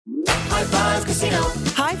High Five Casino.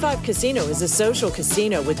 High Five Casino is a social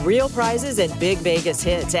casino with real prizes and big Vegas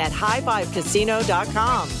hits at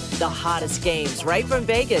highfivecasino.com. The hottest games right from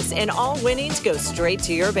Vegas, and all winnings go straight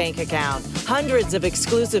to your bank account. Hundreds of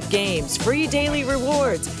exclusive games, free daily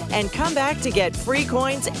rewards, and come back to get free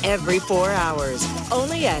coins every 4 hours.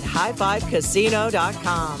 Only at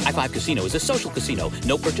highfivecasino.com. High Five Casino is a social casino.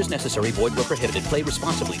 No purchase necessary. Void where prohibited. Play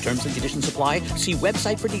responsibly. Terms and conditions apply. See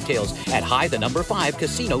website for details at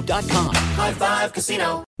high5casino.com. High Five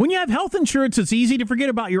Casino. When you have health insurance, it's easy to forget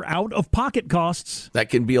about your out-of-pocket costs. That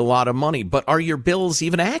can be a lot of money, but are your bills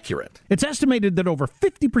even accurate? It's estimated that over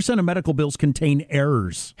 50% of medical bills contain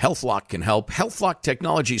errors. HealthLock can help. HealthLock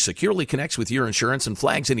technology securely connects with your insurance and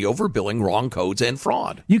flags any overbilling, wrong codes, and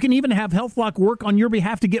fraud. You can even have HealthLock work on your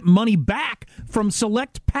behalf to get money back from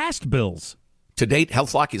select past bills. To date,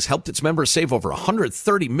 HealthLock has helped its members save over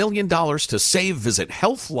 $130 million. To save, visit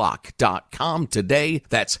healthlock.com today.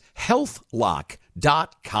 That's healthlock.com.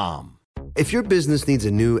 If your business needs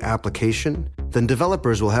a new application, then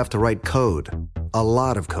developers will have to write code, a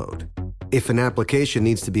lot of code. If an application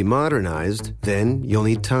needs to be modernized, then you'll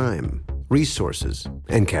need time, resources,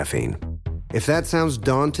 and caffeine. If that sounds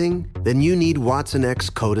daunting, then you need Watson X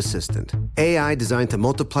Code Assistant, AI designed to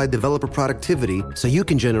multiply developer productivity so you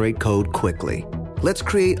can generate code quickly. Let's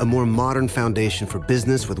create a more modern foundation for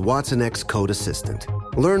business with Watson X Code Assistant.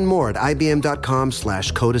 Learn more at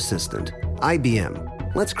ibm.com/code assistant.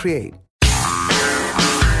 IBM. Let's create.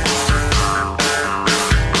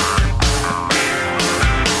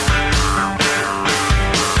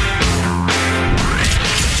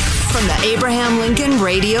 From the Abraham Lincoln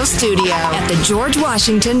Radio Studio at the George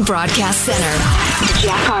Washington Broadcast Center,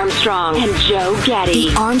 Jack Armstrong and Joe Getty.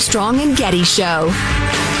 The Armstrong and Getty Show.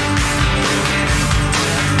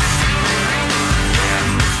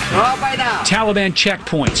 Taliban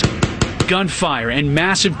checkpoints, gunfire, and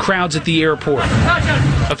massive crowds at the airport.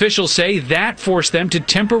 Officials say that forced them to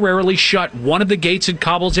temporarily shut one of the gates at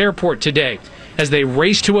Kabul's airport today as they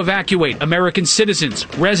race to evacuate American citizens,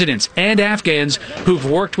 residents, and Afghans who've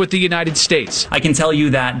worked with the United States. I can tell you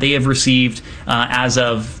that they have received, as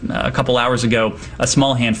of a couple hours ago, a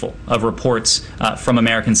small handful of reports from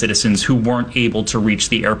American citizens who weren't able to reach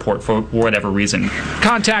the airport for whatever reason.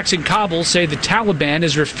 Contacts in Kabul say the Taliban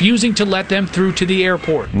is refusing to let them through to the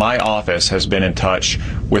airport. My office has been in touch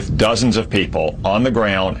with dozens of people on the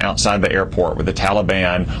ground outside the airport where the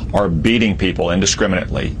Taliban are beating people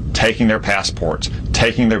indiscriminately, taking their passports,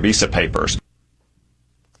 taking their visa papers.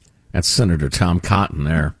 That's Senator Tom Cotton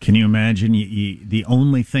there. Can you imagine the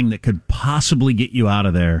only thing that could possibly get you out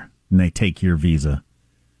of there, and they take your visa,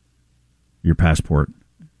 your passport,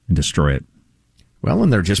 and destroy it? Well,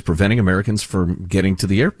 and they're just preventing Americans from getting to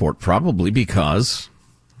the airport, probably because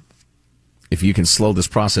if you can slow this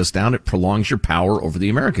process down, it prolongs your power over the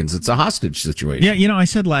Americans. It's a hostage situation. Yeah, you know, I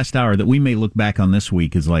said last hour that we may look back on this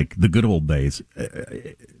week as like the good old days.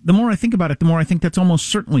 The more I think about it, the more I think that's almost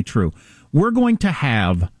certainly true. We're going to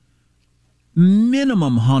have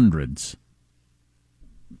minimum hundreds,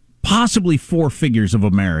 possibly four figures of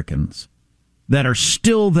Americans that are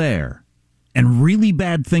still there, and really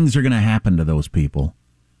bad things are going to happen to those people.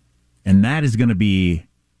 And that is going to be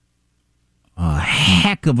a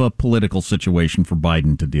heck of a political situation for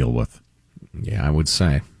Biden to deal with. Yeah, I would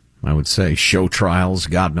say show trials,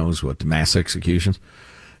 God knows what, mass executions.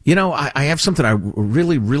 You know, I have something I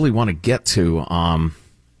really, really want to get to.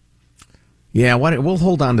 We'll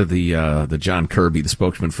hold on to the John Kirby, the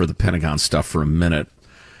spokesman for the Pentagon stuff, for a minute.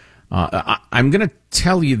 I'm going to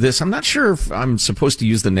tell you this. I'm not sure if I'm supposed to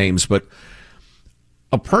use the names, but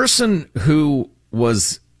a person who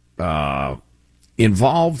was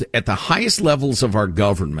involved at the highest levels of our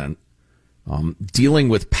government, dealing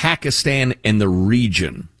with Pakistan and the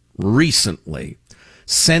region recently,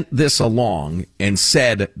 sent this along and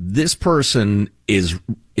said this person is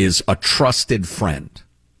a trusted friend.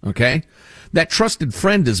 Okay? That trusted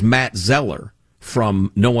friend is Matt Zeller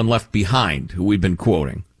from No One Left Behind, who we've been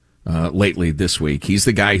quoting lately this week. He's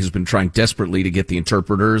the guy who's been trying desperately to get the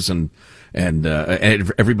interpreters and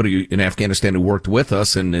everybody in Afghanistan who worked with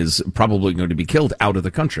us and is probably going to be killed out of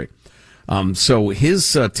the country. So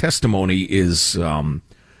his testimony is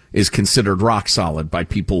considered rock solid by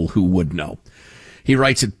people who would know. He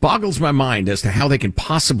writes, "It boggles my mind as to how they can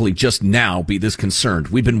possibly just now be this concerned.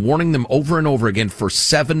 We've been warning them over and over again for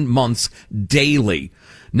 7 months daily.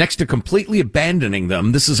 Next to completely abandoning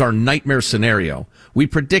them, this is our nightmare scenario. We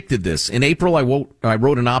predicted this. In April, I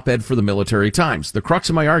wrote an op-ed for the Military Times. The crux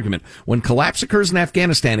of my argument, when collapse occurs in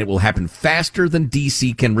Afghanistan, it will happen faster than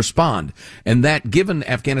D.C. can respond. And that, given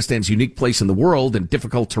Afghanistan's unique place in the world and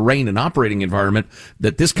difficult terrain and operating environment,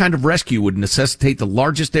 that this kind of rescue would necessitate the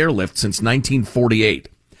largest airlift since 1948.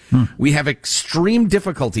 We have extreme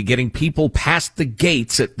difficulty getting people past the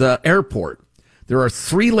gates at the airport. There are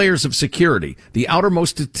 3 layers of security. The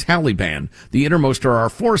outermost is Taliban. The innermost are our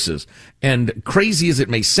forces. And crazy as it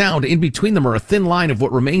may sound, in between them are a thin line of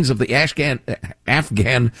what remains of the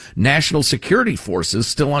Afghan National Security Forces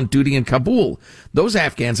still on duty in Kabul. Those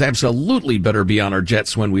Afghans absolutely better be on our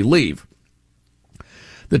jets when we leave.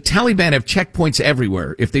 The Taliban have checkpoints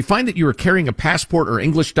everywhere. If they find that you are carrying a passport or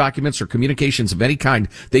English documents or communications of any kind,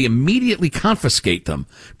 they immediately confiscate them.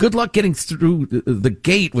 Good luck getting through the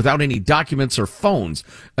gate without any documents or phones.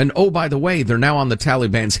 And oh, by the way, they're now on the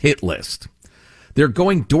Taliban's hit list. They're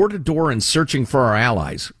going door to door and searching for our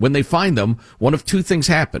allies. When they find them, one of 2 things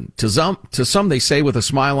happen. To some, they say with a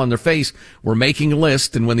smile on their face, we're making a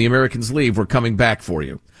list, and when the Americans leave, we're coming back for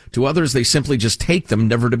you. To others, they simply just take them,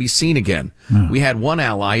 never to be seen again. We had one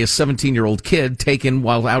ally, a 17-year-old kid, taken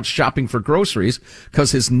while out shopping for groceries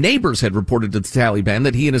because his neighbors had reported to the Taliban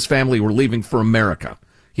that he and his family were leaving for America.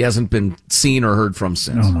 He hasn't been seen or heard from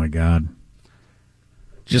since. Oh, my God.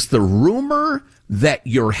 Just the rumor that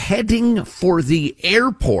you're heading for the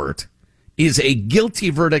airport is a guilty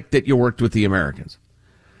verdict that you worked with the Americans.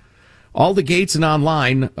 All the gates and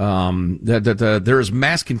online, there is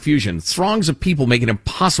mass confusion. Throngs of people make it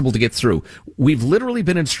impossible to get through. We've literally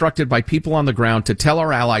been instructed by people on the ground to tell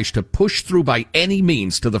our allies to push through by any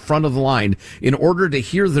means to the front of the line in order to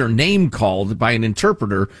hear their name called by an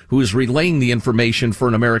interpreter who is relaying the information for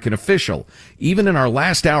an American official. Even in our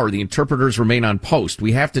last hour, the interpreters remain on post.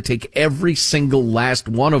 We have to take every single last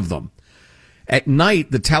one of them. At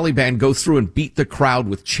night, the Taliban go through and beat the crowd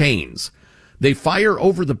with chains. They fire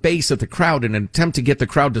over the base at the crowd in an attempt to get the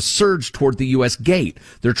crowd to surge toward the U.S. gate.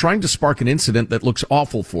 They're trying to spark an incident that looks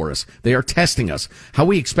awful for us. They are testing us. How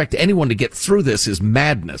we expect anyone to get through this is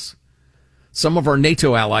madness. Some of our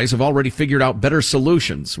NATO allies have already figured out better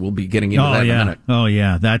solutions. We'll be getting into that in a minute. Oh,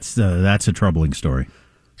 yeah. That's a troubling story.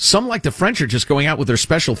 Some, like the French, are just going out with their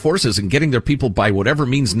special forces and getting their people by whatever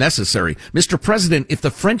means necessary. Mr. President, if the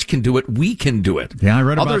French can do it, we can do it. Yeah, I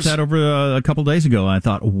read about that over a couple days ago. I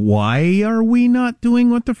thought, why are we not doing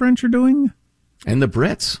what the French are doing? And the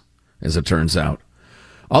Brits, as it turns out.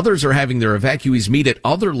 Others are having their evacuees meet at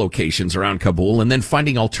other locations around Kabul and then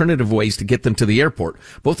finding alternative ways to get them to the airport.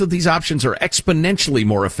 Both of these options are exponentially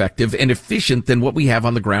more effective and efficient than what we have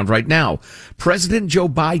on the ground right now. President Joe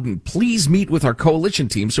Biden, please meet with our coalition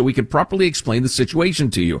team so we can properly explain the situation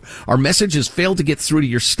to you. Our message has failed to get through to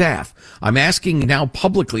your staff. I'm asking now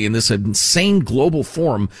publicly in this insane global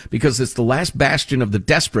forum because it's the last bastion of the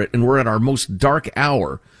desperate and we're at our most dark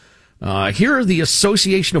hour. Here are the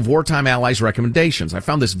Association of Wartime Allies recommendations. I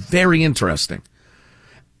found this very interesting.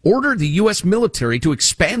 Order the U.S. military to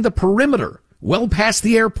expand the perimeter well past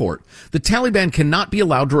the airport. The Taliban cannot be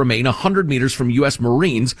allowed to remain 100 meters from U.S.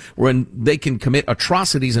 Marines when they can commit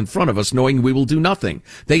atrocities in front of us knowing we will do nothing.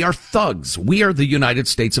 They are thugs. We are the United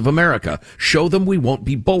States of America. Show them we won't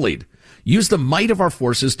be bullied. Use the might of our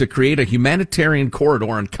forces to create a humanitarian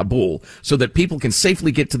corridor in Kabul so that people can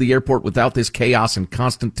safely get to the airport without this chaos and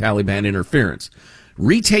constant Taliban interference.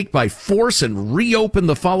 Retake by force and reopen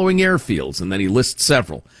the following airfields, and then he lists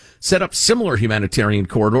several. Set up similar humanitarian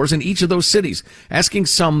corridors in each of those cities, asking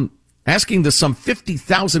the some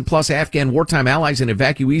 50,000 plus Afghan wartime allies and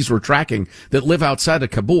evacuees we're tracking that live outside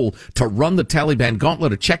of Kabul to run the Taliban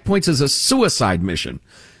gauntlet of checkpoints as a suicide mission.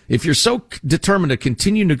 If you're so determined to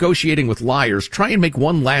continue negotiating with liars, try and make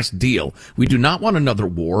one last deal. We do not want another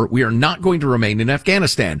war. We are not going to remain in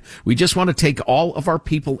Afghanistan. We just want to take all of our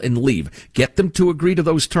people and leave. Get them to agree to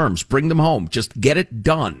those terms. Bring them home. Just get it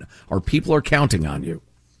done. Our people are counting on you.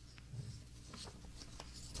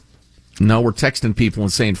 No, we're texting people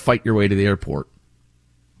and saying, fight your way to the airport.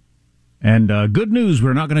 And good news,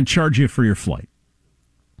 we're not going to charge you for your flight.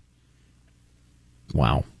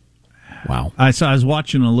 Wow. I was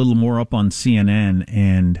watching a little more up on CNN,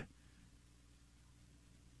 and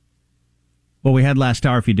well, we had last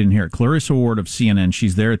hour, if you didn't hear it, Clarissa Ward of CNN,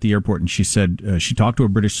 she's there at the airport, and she said she talked to a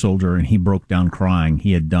British soldier, and he broke down crying.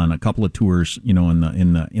 He had done a couple of tours, in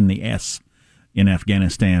the S in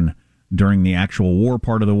Afghanistan during the actual war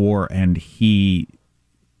part of the war, and he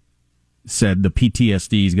said the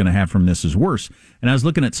PTSD he's going to have from this is worse. And I was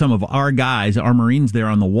looking at some of our guys, our Marines there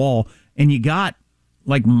on the wall, and you got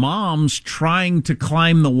like moms trying to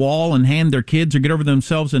climb the wall and hand their kids or get over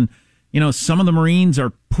themselves, and some of the Marines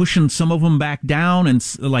are pushing some of them back down, and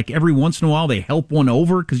like every once in a while they help one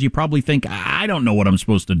over because you probably think, I don't know what I'm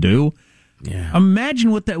supposed to do. Yeah.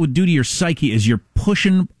 Imagine what that would do to your psyche as you're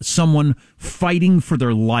pushing someone fighting for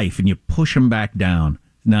their life and you push them back down.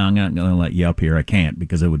 No, I'm not going to let you up here. I can't,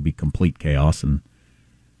 because it would be complete chaos, and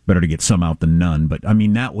better to get some out than none. But, I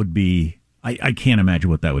mean, that would be... I can't imagine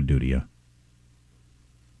what that would do to you.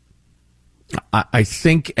 I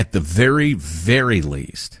think at the very, very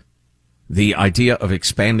least, the idea of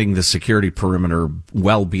expanding the security perimeter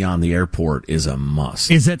well beyond the airport is a must.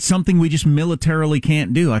 Is that something we just militarily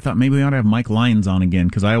can't do? I thought maybe we ought to have Mike Lyons on again,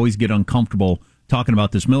 because I always get uncomfortable talking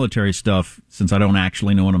about this military stuff since I don't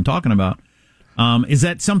actually know what I'm talking about. Is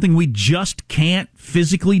that something we just can't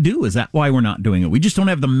physically do? Is that why we're not doing it? We just don't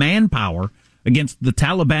have the manpower against the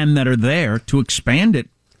Taliban that are there to expand it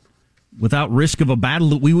without risk of a battle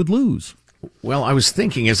that we would lose. Well, I was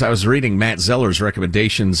thinking as I was reading Matt Zeller's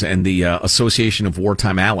recommendations and the Association of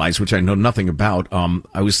Wartime Allies, which I know nothing about,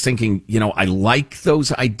 I was thinking, I like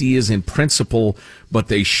those ideas in principle, but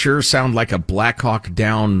they sure sound like a Black Hawk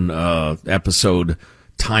Down episode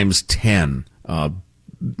times 10,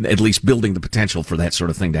 at least building the potential for that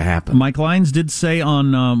sort of thing to happen. Mike Lyons did say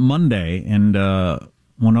on Monday, and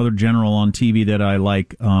one other general on TV that I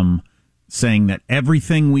like, saying that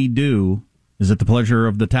everything we do is at the pleasure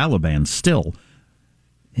of the Taliban still.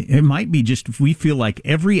 It might be just if we feel like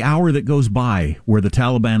every hour that goes by where the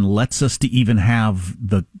Taliban lets us to even have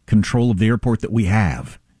the control of the airport that we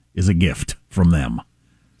have is a gift from them.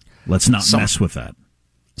 Let's not mess with that.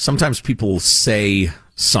 Sometimes people say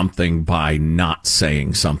something by not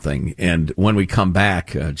saying something. And when we come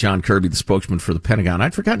back, John Kirby, the spokesman for the Pentagon,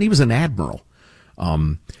 I'd forgotten he was an admiral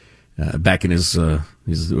back in his,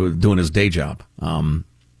 he's doing his day job.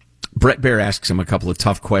 Brett Baer asks him a couple of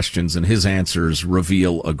tough questions, and his answers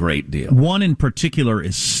reveal a great deal. One in particular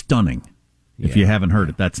is stunning. If you haven't heard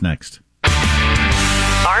it, that's next.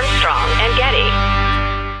 Armstrong and Getty.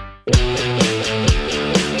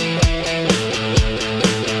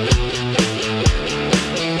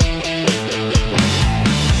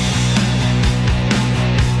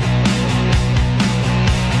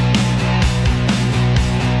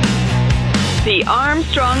 The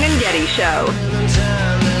Armstrong and Getty Show.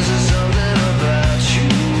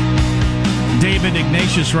 David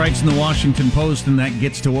Ignatius writes in the Washington Post, and that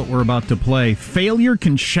gets to what we're about to play. Failure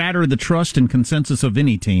can shatter the trust and consensus of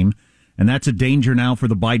any team, and that's a danger now for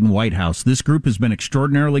the Biden White House. This group has been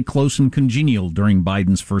extraordinarily close and congenial during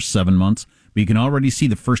Biden's first 7 months, but you can already see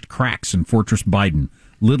the first cracks in Fortress Biden.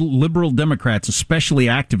 Liberal Democrats, especially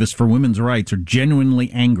activists for women's rights, are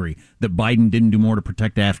genuinely angry that Biden didn't do more to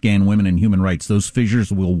protect Afghan women and human rights. Those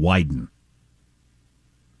fissures will widen.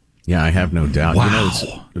 Yeah, I have no doubt.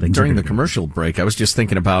 Wow. During the commercial break, I was just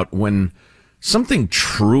thinking about when something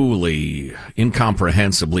truly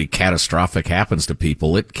incomprehensibly catastrophic happens to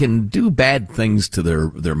people, it can do bad things to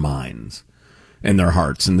their minds and their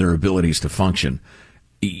hearts and their abilities to function.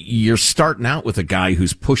 You're starting out with a guy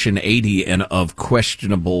who's pushing 80 and of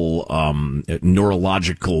questionable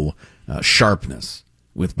neurological sharpness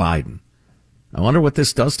with Biden. I wonder what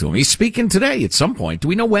this does to him. He's speaking today at some point. Do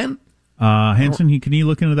we know when? Hanson, can you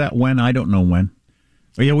look into that when? I don't know when.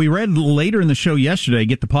 But yeah, we read later in the show yesterday,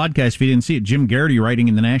 get the podcast if you didn't see it, Jim Garrity writing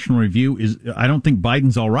in the National Review, I don't think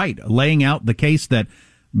Biden's all right, laying out the case that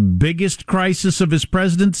biggest crisis of his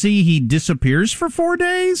presidency, he disappears for 4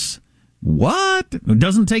 days? What?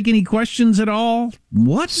 Doesn't take any questions at all?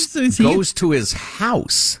 What? Goes to his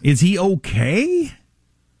house. Is he okay?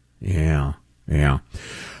 Yeah.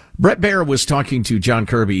 Brett Baer was talking to John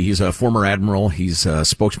Kirby. He's a former admiral. He's a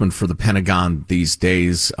spokesman for the Pentagon these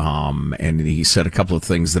days, and he said a couple of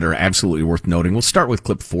things that are absolutely worth noting. We'll start with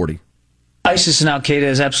clip 40. ISIS and Al-Qaeda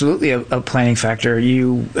is absolutely a planning factor.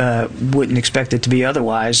 You wouldn't expect it to be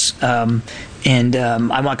otherwise. I'm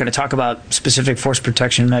not going to talk about specific force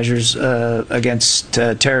protection measures against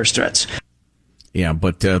terrorist threats. Yeah,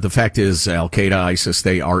 but the fact is Al-Qaeda, ISIS,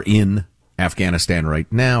 they are in Afghanistan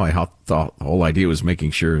right now. I thought the whole idea was making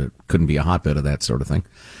sure it couldn't be a hotbed of that sort of thing.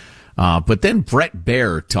 But then Brett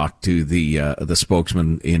Baer talked to the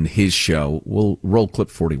spokesman in his show. We'll roll clip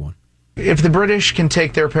 41. If the British can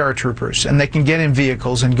take their paratroopers and they can get in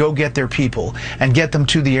vehicles and go get their people and get them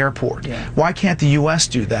to the airport, why can't the U.S.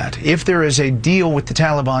 do that? If there is a deal with the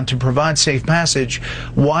Taliban to provide safe passage,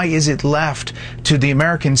 why is it left to the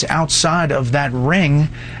Americans outside of that ring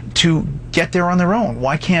to get there on their own?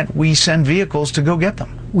 Why can't we send vehicles to go get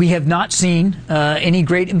them? We have not seen any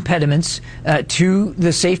great impediments to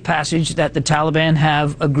the safe passage that the Taliban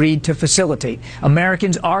have agreed to facilitate.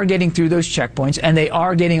 Americans are getting through those checkpoints, and they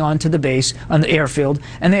are getting onto the base on the airfield,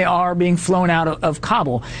 and they are being flown out of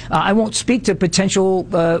Kabul. I won't speak to potential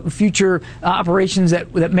future operations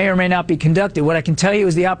that may or may not be conducted. What I can tell you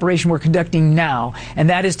is the operation we're conducting now, and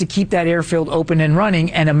that is to keep that airfield open and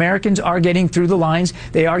running, and Americans are getting through the lines.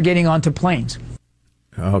 They are getting onto planes.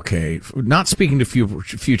 Okay, not speaking to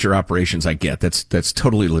future operations, I get that's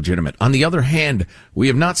totally legitimate. On the other hand, we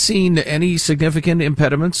have not seen any significant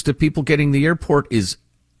impediments to people getting the airport is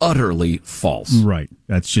utterly false. Right.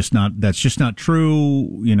 That's just not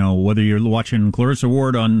true. You know, whether you're watching Clarissa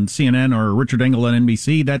Ward on CNN or Richard Engel on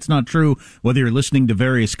NBC, that's not true. Whether you're listening to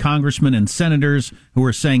various congressmen and senators who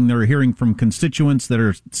are saying they're hearing from constituents that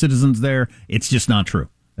are citizens there, it's just not true.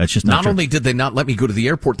 That's just not true. Only did they not let me go to the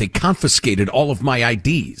airport, they confiscated all of my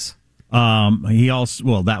IDs.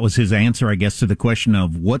 That was his answer, I guess, to the question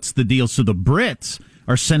of what's the deal. So the Brits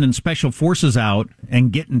are sending special forces out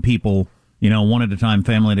and getting people, you know, one at a time,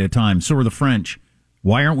 family at a time. So are the French.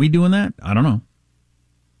 Why aren't we doing that? I don't know.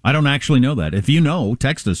 I don't actually know that. If you know,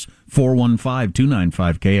 text us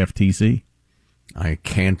 415-295-KFTC. I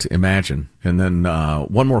can't imagine. And then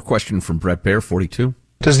one more question from Brett Baer, 42.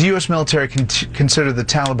 Does the U.S. military consider the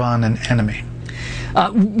Taliban an enemy?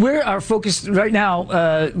 We're our focus right now.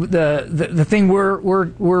 The thing we're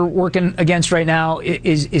working against right now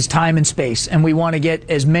is time and space, and we want to get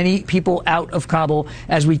as many people out of Kabul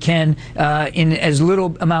as we can in as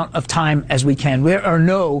little amount of time as we can. There are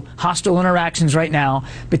no hostile interactions right now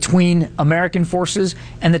between American forces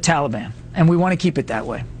and the Taliban, and we want to keep it that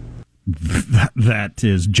way. That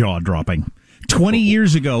is jaw-dropping. 20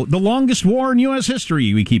 years ago, the longest war in U.S.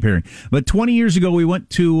 history, we keep hearing. But 20 years ago, we went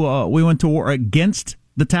to war against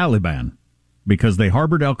the Taliban because they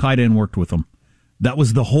harbored Al-Qaeda and worked with them. That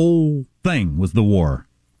was the whole thing, was the war.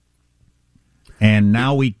 And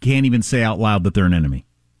now we can't even say out loud that they're an enemy.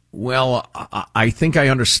 Well, I think I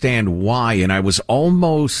understand why, and I was a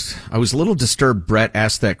little disturbed Brett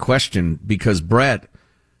asked that question because, Brett,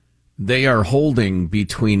 they are holding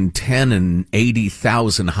between 10 and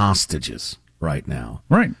 80,000 hostages right now.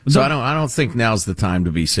 Right. So I don't think now's the time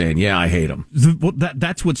to be saying, yeah, I hate them. Well,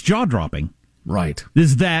 that's what's jaw-dropping. Right.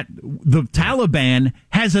 Is that the Taliban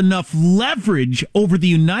has enough leverage over the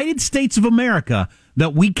United States of America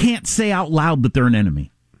that we can't say out loud that they're an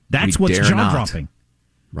enemy. That's what's jaw-dropping.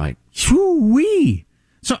 Right. Whoo-wee.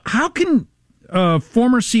 So how can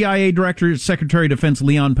former CIA Director, Secretary of Defense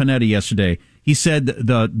Leon Panetta yesterday, he said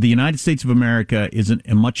the United States of America is a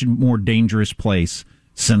much more dangerous place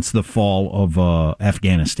since the fall of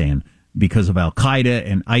Afghanistan because of Al-Qaeda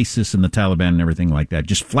and ISIS and the Taliban and everything like that.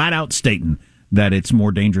 Just flat out stating that it's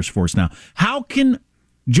more dangerous for us now. How can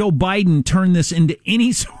Joe Biden turn this into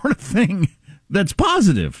any sort of thing that's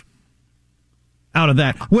positive out of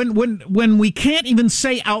that when we can't even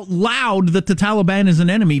say out loud that the Taliban is an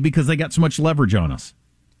enemy because they got so much leverage on us?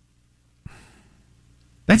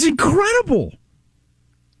 That's incredible.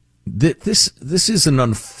 This is an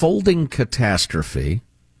unfolding catastrophe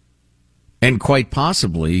and quite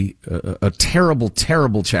possibly a terrible,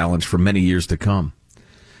 terrible challenge for many years to come.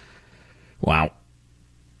 Wow.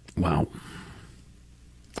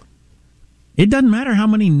 It doesn't matter how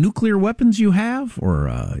many nuclear weapons you have or,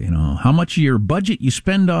 how much of your budget you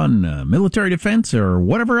spend on military defense or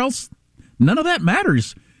whatever else. None of that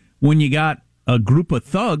matters when you got a group of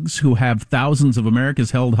thugs who have thousands of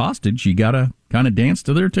Americans held hostage. You got to kind of dance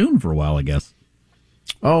to their tune for a while, I guess.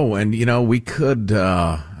 Oh, and, we could,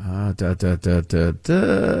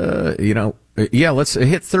 let's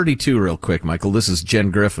hit 32 real quick, Michael. This is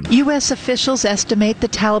Jen Griffin. U.S. officials estimate the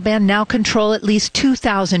Taliban now control at least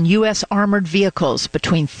 2,000 U.S. armored vehicles,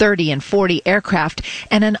 between 30 and 40 aircraft,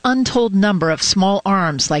 and an untold number of small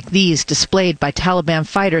arms like these displayed by Taliban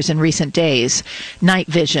fighters in recent days. Night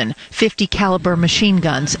vision, 50 caliber machine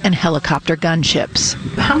guns, and helicopter gunships.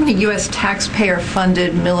 How many U.S.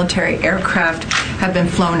 taxpayer-funded military aircraft have been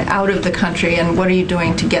flown out of the country, and what are you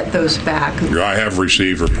doing to get those back? I have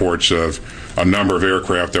received reports of a number of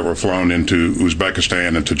aircraft that were flown into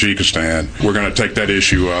Uzbekistan and Tajikistan. We're going to take that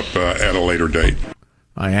issue up at a later date.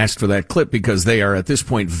 I asked for that clip because they are, at this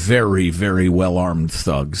point, very, very well-armed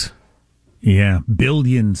thugs. Yeah,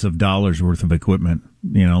 billions of dollars worth of equipment.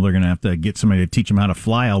 They're going to have to get somebody to teach them how to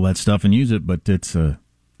fly all that stuff and use it, but that's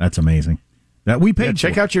amazing. That we paid. Yeah,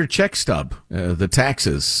 check out your check stub, the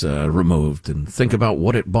taxes removed, and think about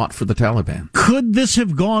what it bought for the Taliban. Could this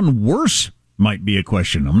have gone worse? Might be a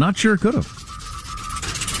question. I'm not sure it could have.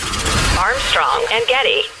 Armstrong and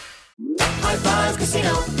Getty. High Five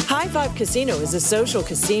Casino. High Five Casino is a social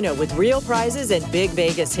casino with real prizes and big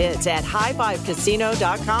Vegas hits at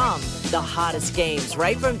highfivecasino.com. The hottest games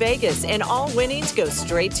right from Vegas, and all winnings go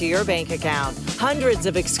straight to your bank account. Hundreds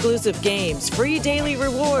of exclusive games, free daily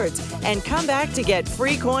rewards, and come back to get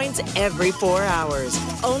free coins every 4 hours.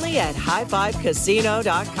 Only at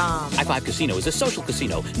highfivecasino.com. High Five Casino is a social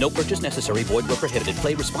casino. No purchase necessary. Void where prohibited.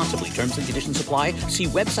 Play responsibly. Terms and conditions apply. See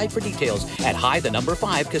website for details at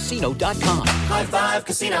high5casino.com. High Five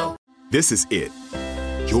Casino. This is it.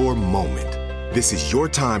 Your moment. This is your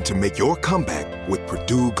time to make your comeback with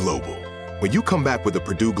Purdue Global. When you come back with a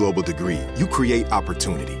Purdue Global degree, you create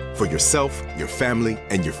opportunity for yourself, your family,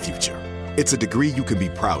 and your future. It's a degree you can be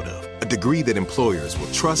proud of, a degree that employers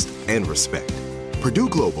will trust and respect. Purdue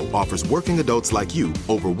Global offers working adults like you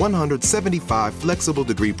over 175 flexible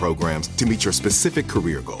degree programs to meet your specific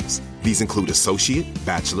career goals. These include associate,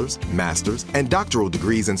 bachelor's, master's, and doctoral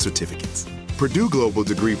degrees and certificates. Purdue Global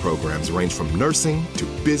degree programs range from nursing to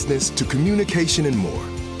business to communication and more.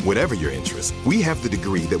 Whatever your interest, we have the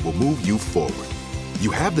degree that will move you forward. You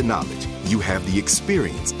have the knowledge, you have the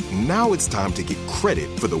experience. Now it's time to get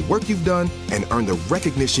credit for the work you've done and earn the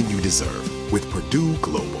recognition you deserve with Purdue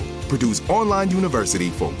Global, Purdue's online university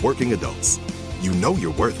for working adults. You know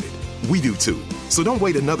you're worth it. We do too. So don't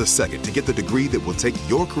wait another second to get the degree that will take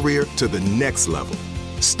your career to the next level.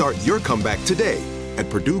 Start your comeback today at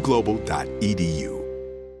purdueglobal.edu.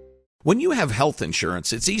 When you have health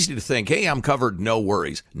insurance, it's easy to think, hey, I'm covered, no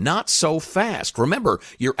worries. Not so fast. Remember,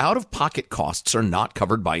 your out-of-pocket costs are not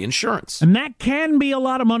covered by insurance. And that can be a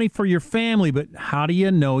lot of money for your family, but how do you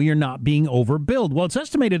know you're not being overbilled? Well, it's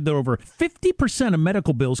estimated that over 50% of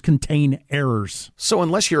medical bills contain errors. So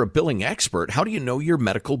unless you're a billing expert, how do you know your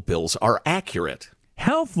medical bills are accurate?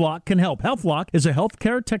 HealthLock can help. HealthLock is a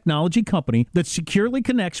healthcare technology company that securely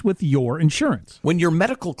connects with your insurance. When your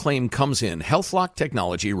medical claim comes in, HealthLock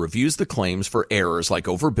technology reviews the claims for errors like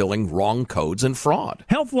overbilling, wrong codes, and fraud.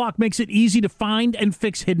 HealthLock makes it easy to find and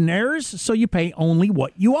fix hidden errors, so you pay only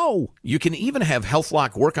what you owe. You can even have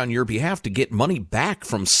HealthLock work on your behalf to get money back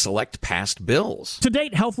from select past bills. To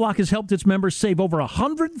date, HealthLock has helped its members save over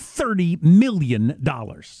 $130 million.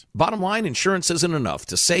 Bottom line, insurance isn't enough.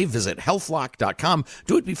 To save, visit healthlock.com.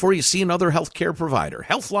 Do it before you see another healthcare provider.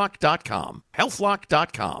 HealthLock.com.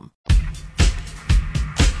 HealthLock.com.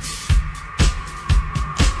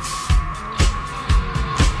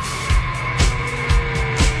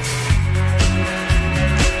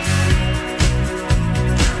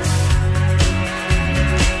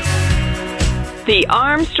 The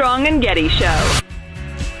Armstrong and Getty Show.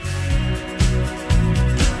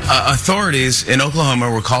 Authorities in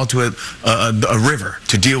Oklahoma were called to a river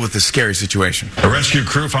to deal with this scary situation. A rescue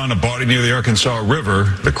crew found a body near the Arkansas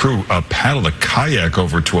River. The crew paddled a kayak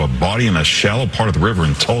over to a body in a shallow part of the river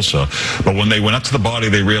in Tulsa. But when they went up to the body,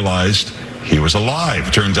 they realized he was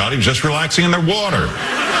alive. Turns out he was just relaxing in the water.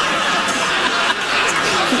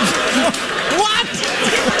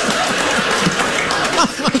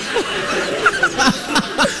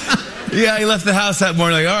 Yeah, he left the house that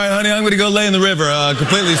morning like, all right, honey, I'm going to go lay in the river,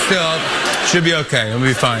 completely still. Should be okay. I'll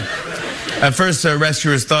be fine. At first,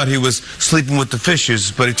 rescuers thought he was sleeping with the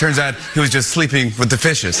fishes, but it turns out he was just sleeping with the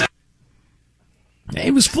fishes.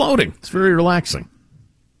 He was floating. It's very relaxing.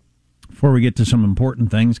 Before we get to some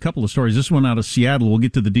important things, a couple of stories. This one out of Seattle. We'll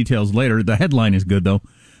get to the details later. The headline is good, though.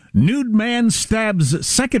 Nude man stabs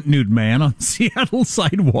second nude man on Seattle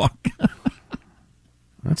sidewalk.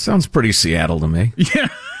 That sounds pretty Seattle to me. Yeah.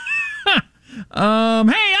 Hey,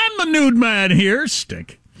 I'm the nude man here.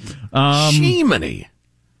 Stick. Shemini.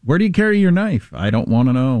 Where do you carry your knife? I don't want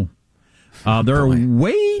to know. There are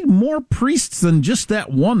way more priests than just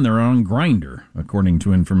that one. They're on Grindr, according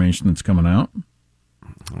to information that's coming out.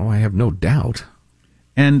 Oh, I have no doubt.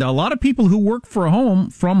 And a lot of people who work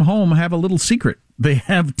from home have a little secret. They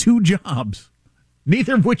have 2 jobs,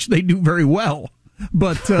 neither of which they do very well,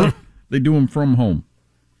 but they do them from home.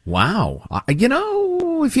 Wow.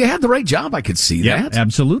 If you had the right job, I could see that.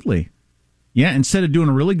 Absolutely. Yeah, instead of doing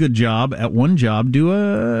a really good job at one job, do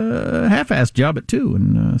a half-assed job at 2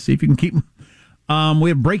 and see if you can keep them. We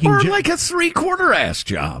have breaking... Or like a 3/4-ass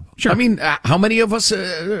job. Sure. I mean, how many of us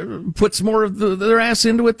puts more of their ass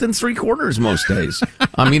into it than 3/4 most days?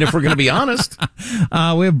 I mean, if we're going to be honest.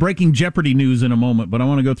 We have breaking Jeopardy news in a moment, but I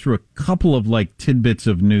want to go through a couple of tidbits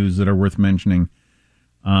of news that are worth mentioning.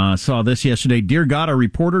 Saw this yesterday. Dear God, a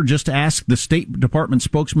reporter just asked the State Department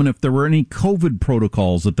spokesman if there were any COVID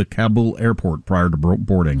protocols at the Kabul airport prior to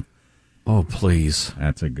boarding. Oh, please.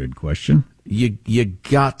 That's a good question. You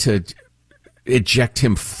got to... eject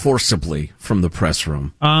him forcibly from the press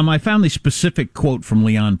room? I found the specific quote from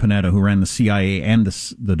Leon Panetta, who ran the CIA and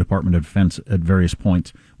the Department of Defense at various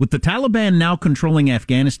points. With the Taliban now controlling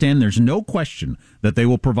Afghanistan, there's no question that they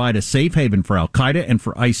will provide a safe haven for Al-Qaeda and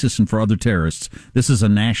for ISIS and for other terrorists. This is a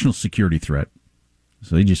national security threat.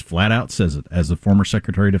 So he just flat out says it as the former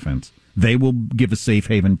Secretary of Defense. They will give a safe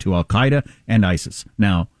haven to Al-Qaeda and ISIS.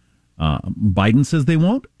 Now, Biden says they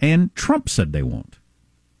won't, and Trump said they won't.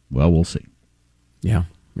 Well, we'll see. Yeah.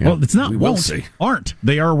 Well, it's not we won't. Will see. Aren't.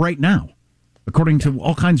 They are right now, according to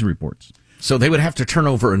all kinds of reports. So they would have to turn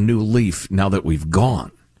over a new leaf now that we've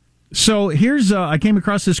gone. So here's, I came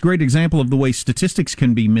across this great example of the way statistics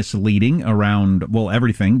can be misleading around, well,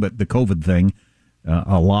 everything, but the COVID thing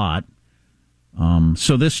a lot.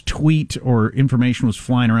 So this tweet or information was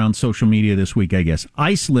flying around social media this week, I guess.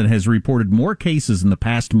 Iceland has reported more cases in the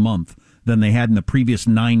past month than they had in the previous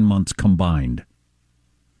 9 months combined.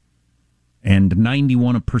 And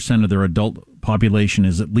 91% of their adult population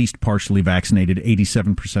is at least partially vaccinated,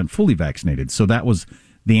 87% fully vaccinated. So that was,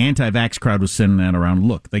 the anti-vax crowd was sending that around.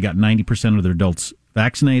 Look, they got 90% of their adults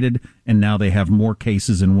vaccinated, and now they have more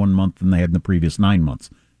cases in 1 month than they had in the previous 9 months.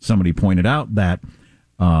 Somebody pointed out that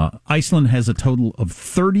Iceland has a total of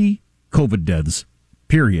 30 COVID deaths,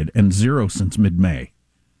 period, and 0 since mid-May.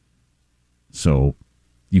 So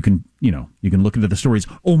you can look into the stories,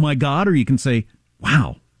 oh my God, or you can say,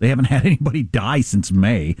 wow, they haven't had anybody die since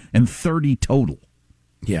May, and 30 total.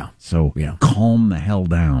 Yeah. So calm the hell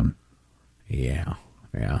down. Yeah.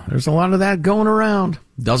 There's a lot of that going around.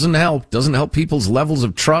 Doesn't help people's levels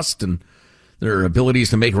of trust and their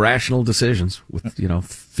abilities to make rational decisions with,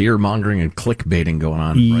 fear-mongering and clickbaiting going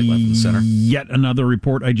on right, left, and center. Yet another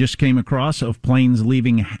report I just came across of planes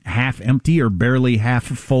leaving half empty or barely half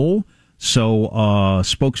full. So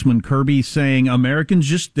spokesman Kirby saying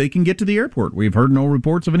Americans they can get to the airport. We've heard no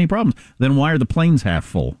reports of any problems. Then why are the planes half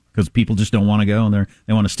full? Because people just don't want to go and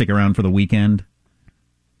they want to stick around for the weekend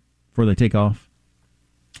before they take off?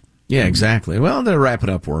 Yeah, exactly. Well, they're wrapping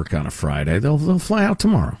up work on a Friday. They'll fly out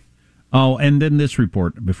tomorrow. Oh, and then this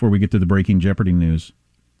report before we get to the Breaking Jeopardy news.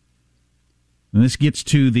 And this gets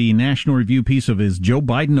to the National Review piece of Is Joe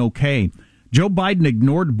Biden okay? Joe Biden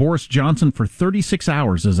ignored Boris Johnson for 36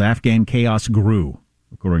 hours as Afghan chaos grew,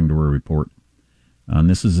 according to a report. And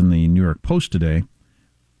this is in the New York Post today.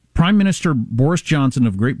 Prime Minister Boris Johnson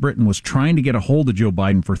of Great Britain was trying to get a hold of Joe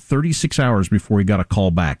Biden for 36 hours before he got a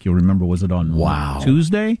call back. You'll remember, was it on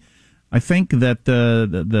Tuesday? I think that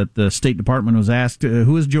the State Department was asked,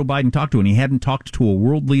 who has Joe Biden talked to? And he hadn't talked to a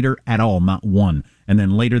world leader at all, not one. And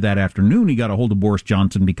then later that afternoon, he got a hold of Boris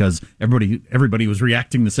Johnson because everybody was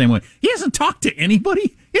reacting the same way. He hasn't talked to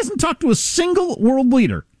anybody. He hasn't talked to a single world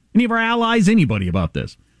leader, any of our allies, anybody about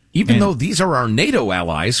this. Even though these are our NATO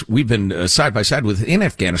allies, we've been side by side with in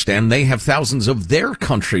Afghanistan. They have thousands of their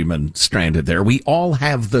countrymen stranded there. We all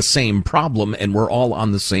have the same problem, and we're all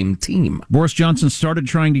on the same team. Boris Johnson started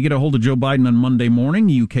trying to get a hold of Joe Biden on Monday morning,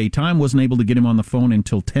 UK time. Wasn't able to get him on the phone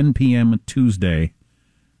until 10 p.m. Tuesday,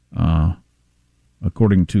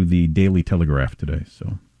 according to the Daily Telegraph today.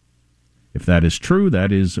 So if that is true,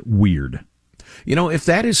 that is weird. If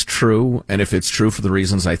that is true, and if it's true for the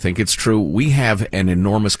reasons I think it's true, we have an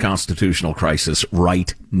enormous constitutional crisis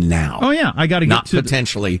right now. Oh, yeah. I got to get Not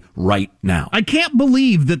potentially right now. I can't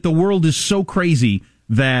believe that the world is so crazy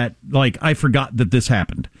that, I forgot that this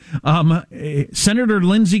happened. Senator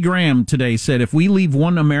Lindsey Graham today said, if we leave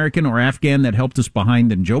one American or Afghan that helped us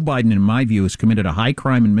behind, then Joe Biden, in my view, has committed a high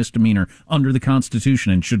crime and misdemeanor under the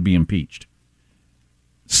Constitution and should be impeached.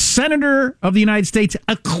 Senator of the United States,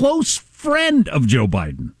 a close friend of Joe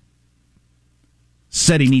Biden,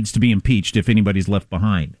 said he needs to be impeached if anybody's left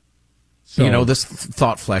behind. So, this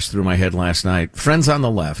thought flashed through my head last night. Friends on the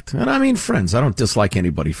left, and I mean friends. I don't dislike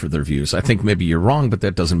anybody for their views. I think maybe you're wrong, but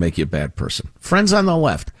that doesn't make you a bad person. Friends on the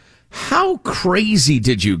left, how crazy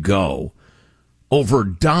did you go over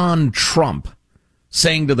Don Trump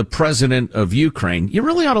saying to the president of Ukraine, you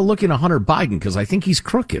really ought to look into Hunter Biden because I think he's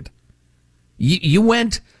crooked? You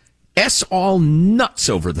went all nuts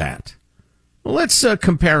over that. Well, let's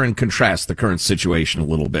compare and contrast the current situation a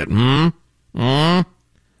little bit. I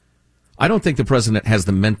don't think the president has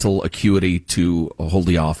the mental acuity to hold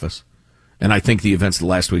the office. And I think the events of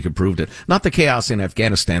last week have proved it. Not the chaos in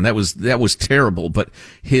Afghanistan. That was terrible. But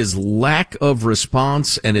his lack of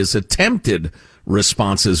response and his attempted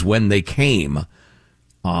responses when they came,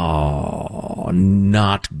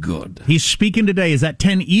 not good. He's speaking today. Is that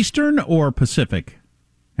 10 Eastern or Pacific,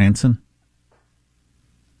 Hanson?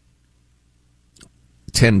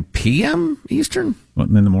 10 p.m. Eastern? Well,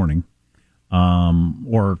 in the morning.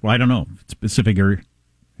 Or, I don't know. It's Pacific or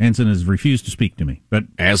Hanson has refused to speak to me. But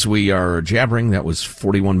as we are jabbering, that was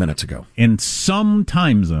 41 minutes ago. In some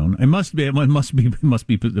time zone, it must be. I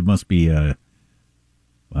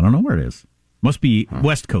don't know where it is. Must be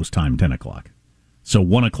West Coast time, 10 o'clock. So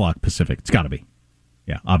 1 o'clock Pacific. It's got to be.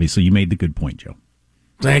 Yeah, obviously you made the good point, Joe.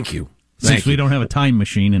 Thank you. Since we don't have a time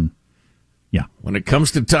machine, and yeah. When it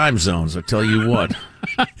comes to time zones, I tell you what.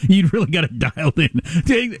 You'd really got it dialed in.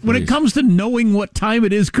 When it comes to knowing what time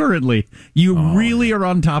it is currently, you really are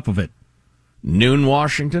on top of it. Noon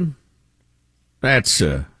Washington. That's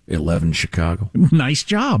 11 Chicago. Nice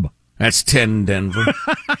job. That's 10 Denver.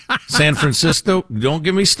 San Francisco, don't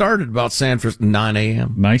get me started about San Francisco. 9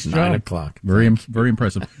 a.m. Nice job. 9 o'clock. Very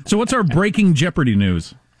impressive. So what's our breaking Jeopardy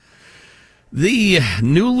news? The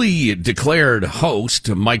newly declared host,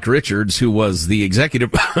 Mike Richards, who was the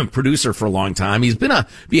executive producer for a long time, he's been a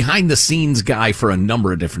behind-the-scenes guy for a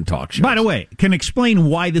number of different talk shows. By the way, can explain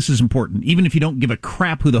why this is important, even if you don't give a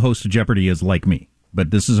crap who the host of Jeopardy is like me.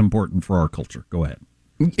 But this is important for our culture. Go ahead.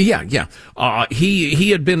 Yeah.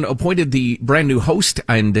 He had been appointed the brand new host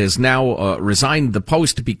and has now resigned the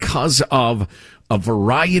post because of a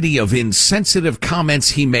variety of insensitive comments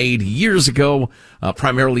he made years ago,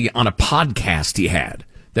 primarily on a podcast he had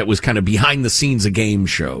that was kind of behind the scenes of game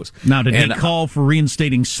shows. Now, did he call for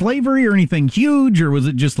reinstating slavery or anything huge, or was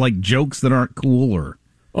it just like jokes that aren't cool?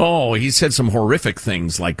 Or he said some horrific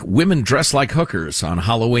things like women dress like hookers on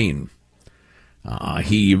Halloween.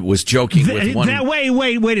 He was joking with one.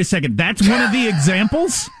 Wait a second. That's one of the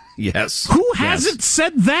examples? Yes. Who hasn't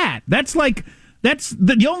said that? That's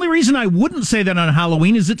the only reason I wouldn't say that on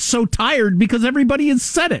Halloween is it's so tired because everybody has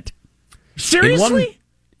said it. Seriously?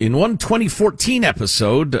 In one 2014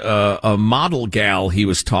 episode, a model gal he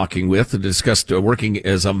was talking with discussed working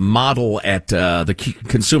as a model at the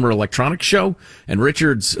Consumer Electronics Show, and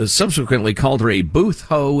Richards subsequently called her a booth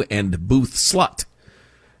hoe and booth slut.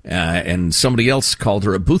 And somebody else called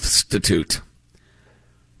her a boothstitute.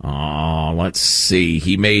 Let's see.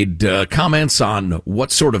 He made comments on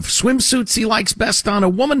what sort of swimsuits he likes best on a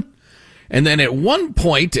woman. And then at one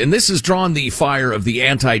point, and this has drawn the fire of the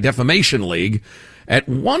Anti-Defamation League, at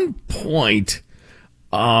one point,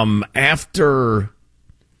 after,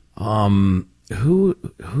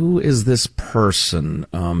 who is this person?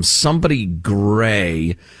 Somebody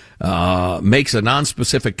Gray, makes a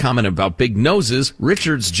non-specific comment about big noses.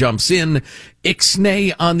 Richards jumps in.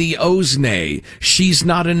 Ixnay on the Oznay. She's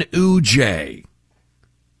not an ooj.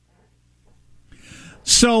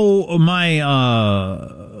 So my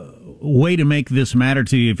way to make this matter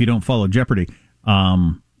to you if you don't follow Jeopardy,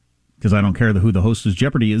 because I don't care who the host is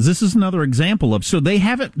Jeopardy is. This is another example of, so they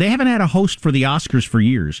haven't had a host for the Oscars for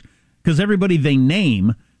years because everybody they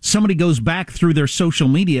name, somebody goes back through their social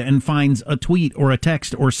media and finds a tweet or a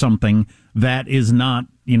text or something that is not,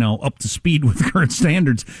 up to speed with current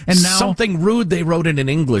standards. And now something rude they wrote in an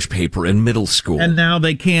English paper in middle school. And now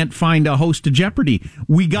they can't find a host of Jeopardy.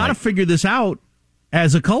 We got to figure this out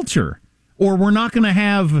as a culture, or we're not going to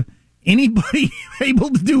have anybody able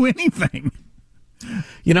to do anything.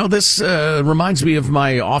 This reminds me of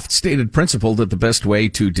my oft-stated principle that the best way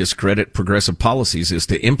to discredit progressive policies is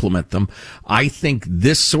to implement them. I think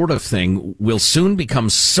this sort of thing will soon become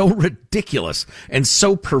so ridiculous and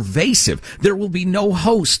so pervasive. There will be no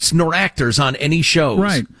hosts nor actors on any shows.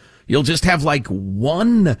 Right. You'll just have like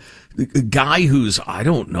one guy who's, I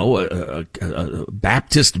don't know, a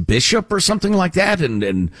Baptist bishop or something like that,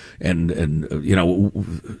 and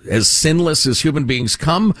as sinless as human beings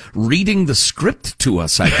come, reading the script to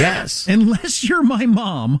us, I guess. Unless you're my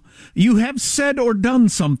mom, you have said or done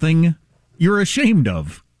something you're ashamed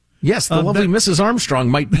of. Yes, the lovely Mrs. Armstrong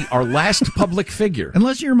might be our last public figure.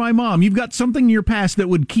 Unless you're my mom, you've got something in your past that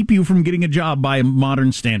would keep you from getting a job by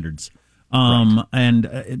modern standards. Right.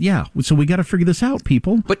 So we got to figure this out,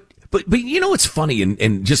 people. But what's funny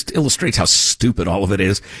and just illustrates how stupid all of it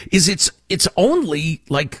is it's only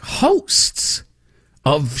like hosts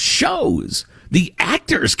of shows. The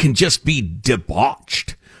actors can just be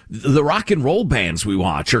debauched. The rock and roll bands we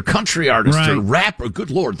watch, or country artists, or rapper.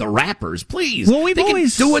 Good Lord, the rappers, please. Well, they can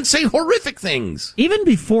do and say horrific things. Even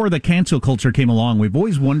before the cancel culture came along, we've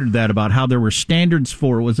always wondered that about how there were standards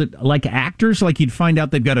for, was it like actors? Like you'd find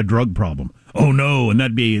out they've got a drug problem. Oh no, and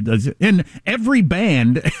that'd be, in every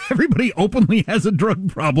band, everybody openly has a drug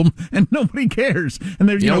problem, and nobody cares. And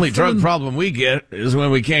the only drug problem we get is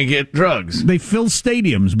when we can't get drugs. They fill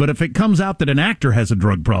stadiums, but if it comes out that an actor has a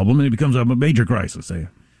drug problem, it becomes a major crisis.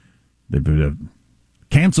 They've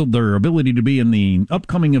canceled their ability to be in the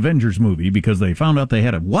upcoming Avengers movie because they found out they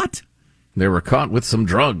had a what? They were caught with some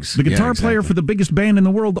drugs. The guitar player for the biggest band in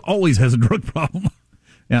the world always has a drug problem.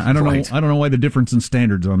 Yeah, I don't know. I don't know why the difference in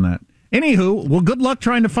standards on that. Anywho, well, good luck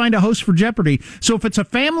trying to find a host for Jeopardy. So if it's a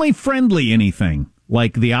family-friendly anything,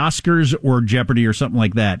 like the Oscars or Jeopardy or something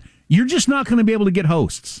like that, you're just not going to be able to get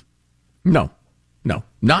hosts. No.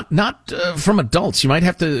 Not from adults. You might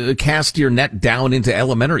have to cast your net down into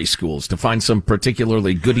elementary schools to find some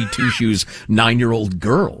particularly goody two-shoes 9-year-old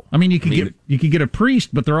girl. I mean, you could get a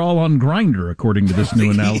priest, but they're all on Grindr, according to this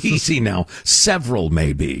new analysis. Easy now. Several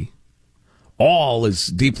may be. All is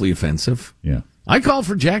deeply offensive. Yeah. I call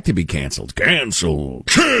for Jack to be canceled. Canceled.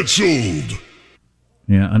 Yeah,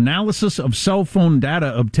 analysis of cell phone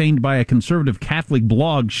data obtained by a conservative Catholic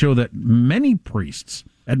blog show that many priests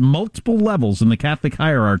at multiple levels in the Catholic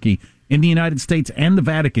hierarchy in the United States and the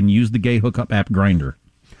Vatican use the gay hookup app Grindr,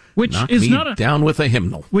 which is not down with a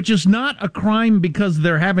hymnal. Which is not a crime because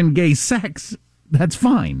they're having gay sex. That's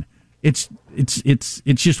fine. It's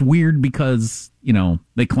just weird because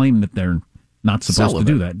they claim that they're not supposed to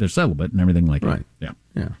do that. They're celibate and everything like that. Right.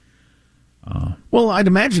 Yeah. Well, I'd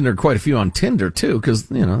imagine there are quite a few on Tinder, too,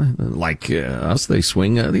 because, like us, they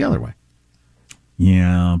swing the other way.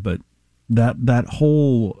 Yeah, but that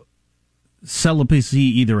whole celibacy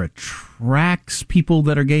either attracts people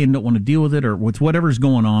that are gay and don't want to deal with it, or with whatever's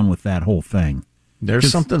going on with that whole thing. There's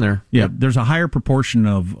something there. Yeah, there's a higher proportion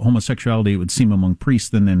of homosexuality, it would seem, among priests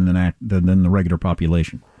than the regular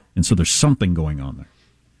population. And so there's something going on there.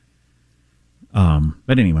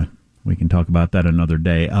 But anyway, we can talk about that another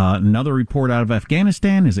day. Another report out of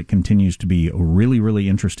Afghanistan as it continues to be a really, really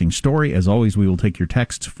interesting story. As always, we will take your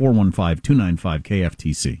texts,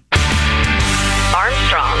 415-295-KFTC.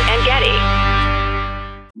 Armstrong and Getty.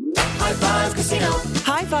 High Five Casino.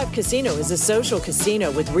 High Five Casino is a social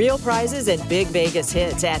casino with real prizes and big Vegas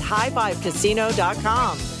hits at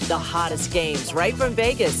highfivecasino.com. The hottest games right from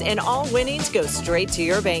Vegas, and all winnings go straight to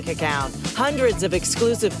your bank account. Hundreds of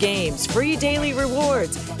exclusive games, free daily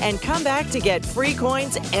rewards, and come back to get free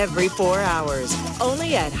coins every 4 hours.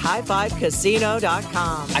 Only at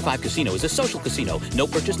highfivecasino.com. High Five Casino is a social casino. No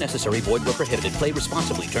purchase necessary. Void where prohibited. Play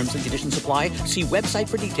responsibly. Terms and conditions apply. See website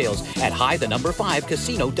for details at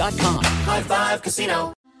high5casino.com. High Five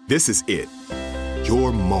Casino. This is it.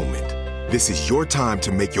 Your moment. This is your time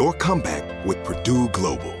to make your comeback with Purdue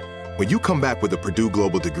Global. When you come back with a Purdue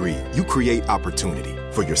Global degree, you create opportunity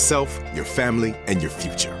for yourself, your family, and your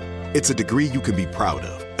future. It's a degree you can be proud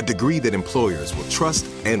of, a degree that employers will trust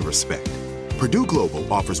and respect. Purdue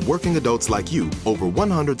Global offers working adults like you over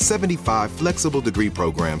 175 flexible degree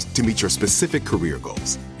programs to meet your specific career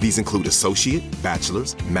goals. These include associate,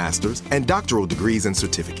 bachelor's, master's, and doctoral degrees and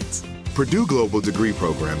certificates. Purdue Global degree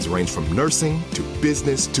programs range from nursing to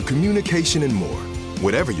business to communication and more.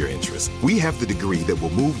 Whatever your interest, we have the degree that will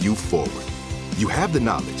move you forward. You have the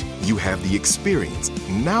knowledge, you have the experience.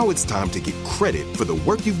 Now it's time to get credit for the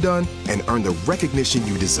work you've done and earn the recognition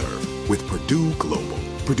you deserve with Purdue Global,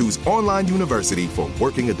 Purdue's online university for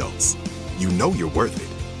working adults. You know you're worth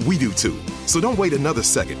it. We do too. So don't wait another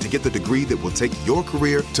second to get the degree that will take your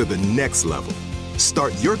career to the next level.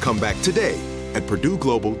 Start your comeback today at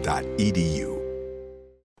purdueglobal.edu.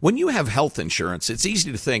 When you have health insurance, it's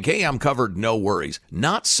easy to think, hey, I'm covered, no worries.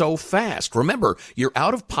 Not so fast. Remember, your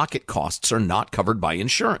out-of-pocket costs are not covered by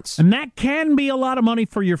insurance. And that can be a lot of money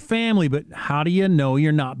for your family, but how do you know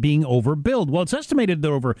you're not being overbilled? Well, it's estimated that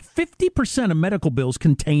over 50% of medical bills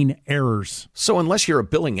contain errors. So unless you're a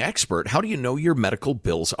billing expert, how do you know your medical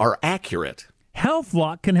bills are accurate?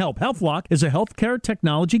 HealthLock can help. HealthLock is a healthcare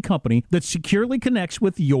technology company that securely connects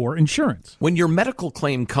with your insurance. When your medical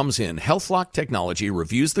claim comes in, HealthLock technology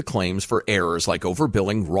reviews the claims for errors like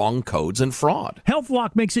overbilling, wrong codes, and fraud.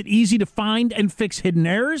 HealthLock makes it easy to find and fix hidden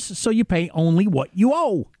errors, so you pay only what you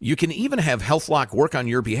owe. You can even have HealthLock work on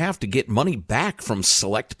your behalf to get money back from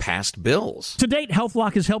select past bills. To date,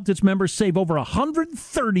 HealthLock has helped its members save over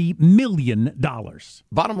 $130 million.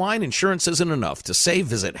 Bottom line, insurance isn't enough. To save,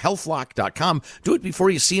 visit healthlock.com. Do it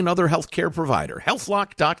before you see another healthcare provider.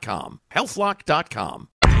 HealthLock.com. HealthLock.com.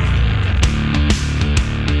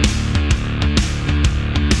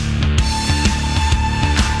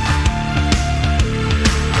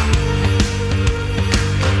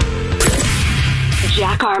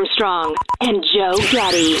 Jack Armstrong and Joe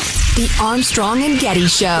Getty. The Armstrong and Getty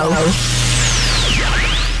Show.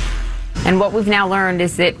 And what we've now learned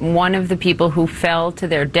is that one of the people who fell to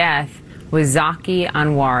their death was Zaki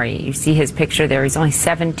Anwari. You see his picture there. He's only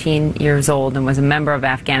 17 years old and was a member of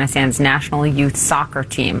Afghanistan's national youth soccer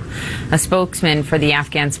team. A spokesman for the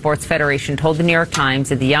Afghan Sports Federation told the New York Times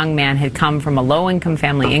that the young man had come from a low-income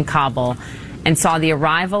family in Kabul and saw the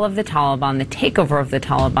arrival of the Taliban, the takeover of the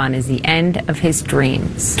Taliban, as the end of his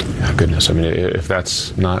dreams. Oh, goodness. I mean, if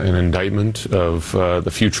that's not an indictment of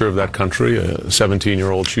the future of that country, a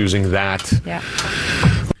 17-year-old choosing that. Yeah.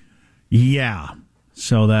 Yeah.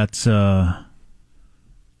 So that's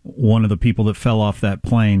one of the people that fell off that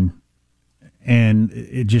plane. And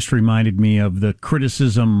it just reminded me of the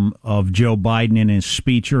criticism of Joe Biden in his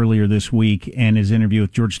speech earlier this week and his interview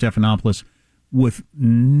with George Stephanopoulos, with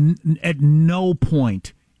at no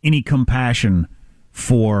point any compassion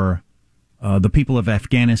for the people of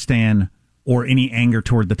Afghanistan or any anger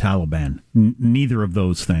toward the Taliban. Neither of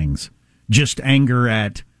those things. Just anger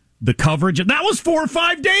at the coverage. That was 4 or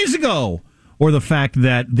 5 days ago. Or the fact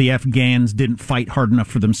that the Afghans didn't fight hard enough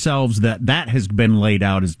for themselves, that has been laid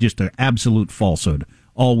out as just an absolute falsehood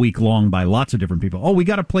all week long by lots of different people. Oh, we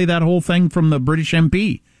got to play that whole thing from the British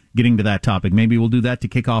MP getting to that topic. Maybe we'll do that to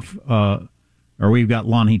kick off, or we've got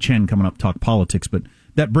Lan He-chen coming up to talk politics. But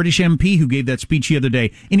that British MP who gave that speech the other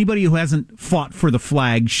day, anybody who hasn't fought for the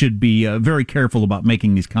flag should be very careful about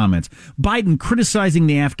making these comments. Biden criticizing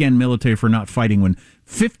the Afghan military for not fighting when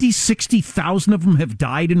 50, 60,000 of them have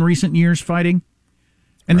died in recent years fighting.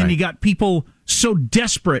 And then you got people so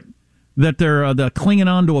desperate that they're clinging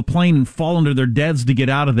onto a plane and falling to their deaths to get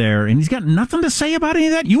out of there. And he's got nothing to say about any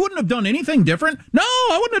of that. You wouldn't have done anything different? No,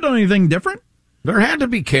 I wouldn't have done anything different. There had to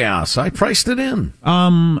be chaos. I priced it in.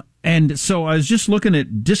 And so I was just looking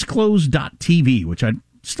at disclose.tv, which I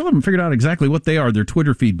still haven't figured out exactly what they are, their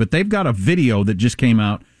Twitter feed, but they've got a video that just came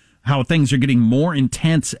out, how things are getting more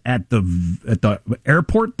intense at the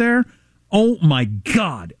airport there. Oh my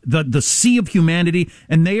God, the sea of humanity,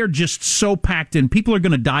 and they are just so packed in. People are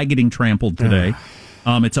going to die getting trampled today.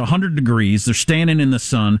 It's 100 degrees. They're standing in the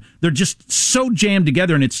sun. They're just so jammed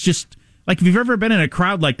together, and it's just like if you've ever been in a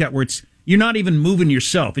crowd like that where you're not even moving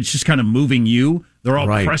yourself. It's just kind of moving you. They're all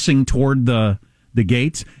pressing toward the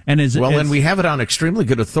gates. And and we have it on extremely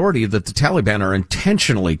good authority that the Taliban are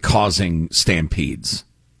intentionally causing stampedes.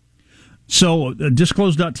 So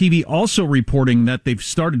Disclose.tv also reporting that they've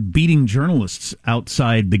started beating journalists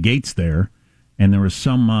outside the gates there. And there was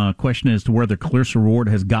some question as to whether Clarissa Ward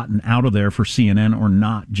has gotten out of there for CNN or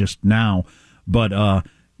not just now. But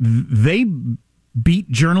they beat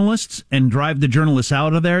journalists and drive the journalists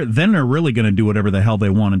out of there. Then they're really going to do whatever the hell they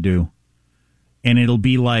want to do. And it'll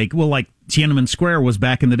be like Tiananmen Square was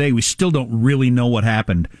back in the day. We still don't really know what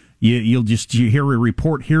happened. You hear a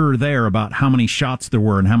report here or there about how many shots there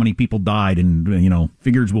were and how many people died, and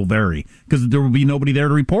figures will vary because there will be nobody there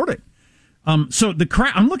to report it. So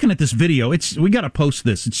I'm looking at this video. We got to post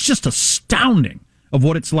this. It's just astounding of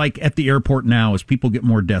what it's like at the airport now as people get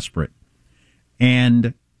more desperate,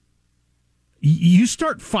 and you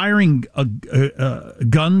start firing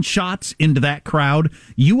gunshots into that crowd,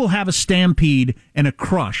 you will have a stampede and a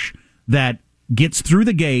crush that gets through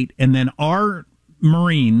the gate, and then our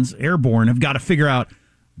Marines, airborne, have got to figure out,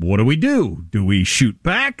 what do we do? Do we shoot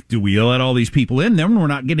back? Do we let all these people in? Then we're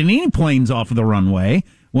not getting any planes off of the runway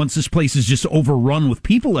once this place is just overrun with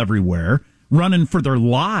people everywhere, running for their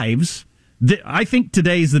lives. I think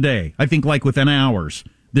today's the day. I think like within hours,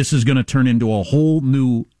 this is going to turn into a whole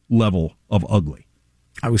new level of ugly.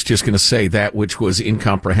 I was just going to say that which was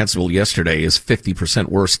incomprehensible yesterday is 50%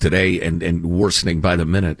 worse today and worsening by the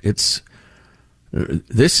minute. When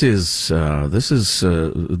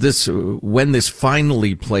this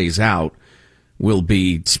finally plays out, will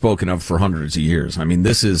be spoken of for hundreds of years. I mean,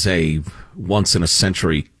 this is a once in a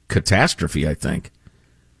century catastrophe, I think.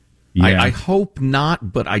 Yeah. I hope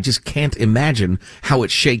not, but I just can't imagine how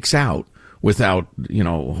it shakes out without,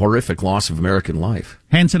 horrific loss of American life.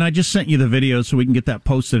 Hanson, I just sent you the video so we can get that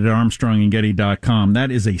posted at ArmstrongandGetty.com. That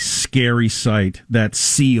is a scary sight, that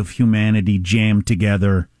sea of humanity jammed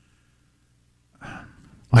together.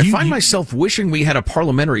 I find myself wishing we had a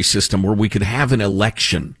parliamentary system where we could have an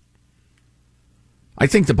election. I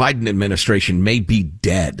think the Biden administration may be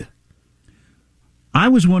dead. We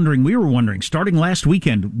were wondering, starting last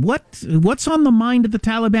weekend, what's on the mind of the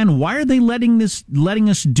Taliban? Why are they letting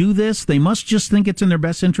us do this? They must just think it's in their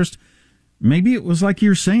best interest. Maybe it was like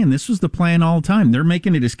you're saying, this was the plan all the time. They're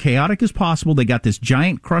making it as chaotic as possible. They got this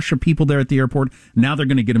giant crush of people there at the airport. Now they're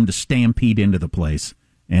going to get them to stampede into the place.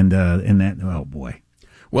 And that, oh boy.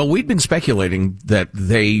 Well, we'd been speculating that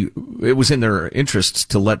it was in their interests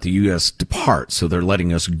to let the U.S. depart, so they're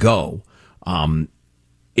letting us go.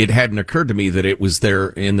 It hadn't occurred to me that it was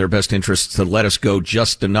in their best interest to let us go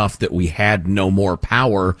just enough that we had no more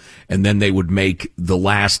power, and then they would make the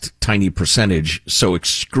last tiny percentage so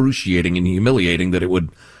excruciating and humiliating that it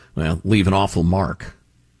would, leave an awful mark.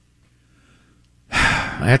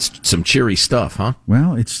 That's some cheery stuff, huh?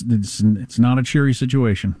 Well, it's not a cheery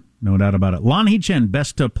situation. No doubt about it. Lan He-chen,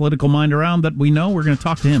 best political mind around that we know. We're going to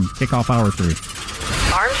talk to him. Kick off hour 3.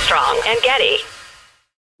 Armstrong and Getty.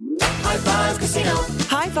 High Five Casino.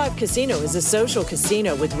 High Five Casino is a social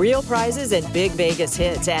casino with real prizes and big Vegas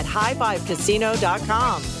hits at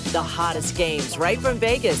highfivecasino.com. The hottest games right from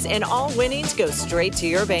Vegas, and all winnings go straight to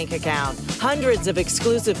your bank account. Hundreds of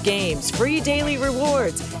exclusive games, free daily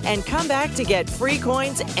rewards, and come back to get free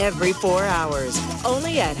coins every 4 hours.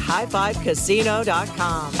 Only at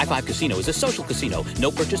highfivecasino.com. High Five Casino is a social casino.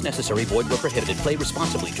 No purchase necessary. Void where prohibited. Play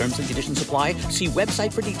responsibly. Terms and conditions apply. See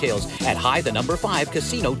website for details at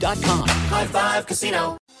high5casino.com. High Five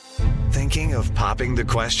Casino. Thinking of popping the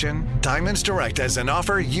question? Diamonds Direct has an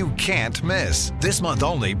offer you can't miss. This month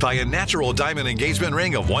only, buy a natural diamond engagement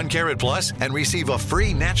ring of 1 carat plus and receive a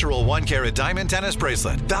free natural 1 carat diamond tennis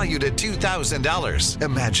bracelet valued at $2,000.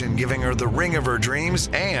 Imagine giving her the ring of her dreams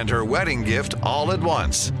and her wedding gift all at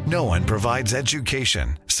once. No one provides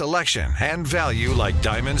education, selection, and value like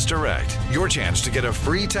Diamonds Direct. Your chance to get a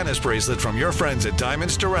free tennis bracelet from your friends at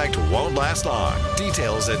Diamonds Direct won't last long.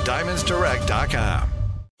 Details at diamondsdirect.com.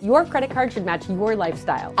 Your credit card should match your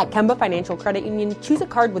lifestyle. At Kemba Financial Credit Union, choose a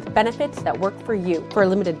card with benefits that work for you. For a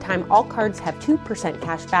limited time, all cards have 2%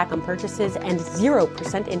 cash back on purchases and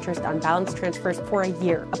 0% interest on balance transfers for a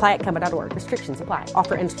year. Apply at Kemba.org. Restrictions apply.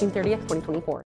 Offer ends June 30th, 2024.